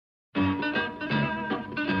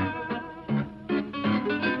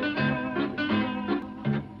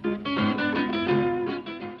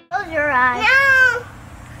eyes. No.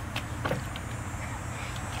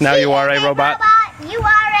 Now you are a robot. You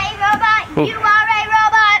are a robot. Ooh. You are a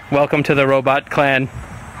robot. Welcome to the robot clan.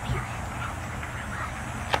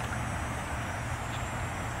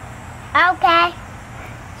 Okay.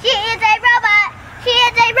 She is a robot. She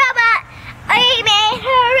is a robot. I made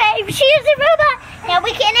her a. She is a robot. Now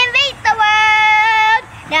we can invade the world.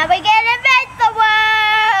 Now we can invade the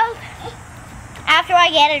world. After I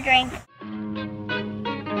get a drink.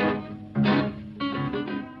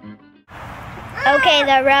 Okay,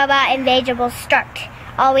 the robot invasion will start.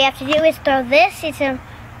 All we have to do is throw this. It's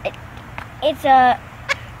a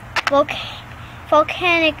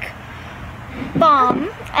volcanic bomb,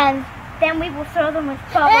 and then we will throw them with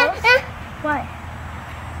bubbles. What?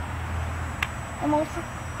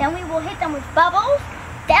 Then we will hit them with bubbles.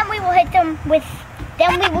 Then we will hit them with.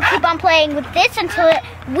 Then we will keep on playing with this until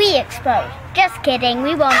we explode. Just kidding,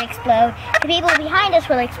 we won't explode. The people behind us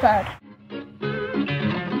will explode.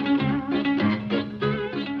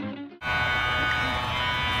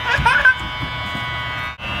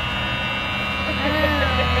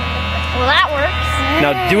 Well, that works.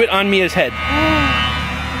 Now do it on Mia's head.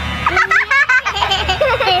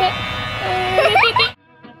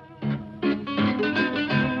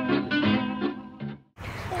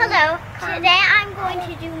 Hello, today I'm going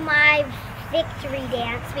to do my victory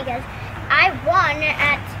dance because I won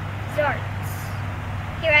at Zorts.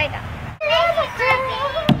 Here I go.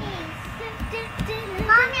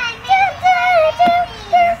 Mommy, I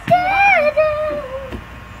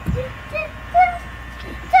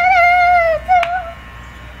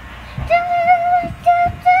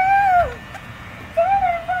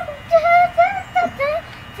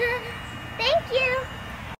Thank you.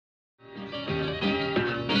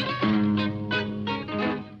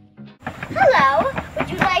 Hello, would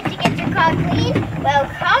you like to get your car clean? Well,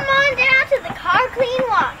 come on down to the car clean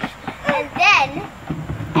wash, and then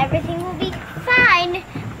everything will be fine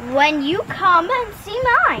when you come and see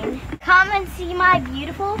mine. Come and see my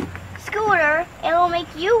beautiful scooter. It will make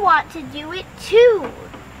you want to do it too.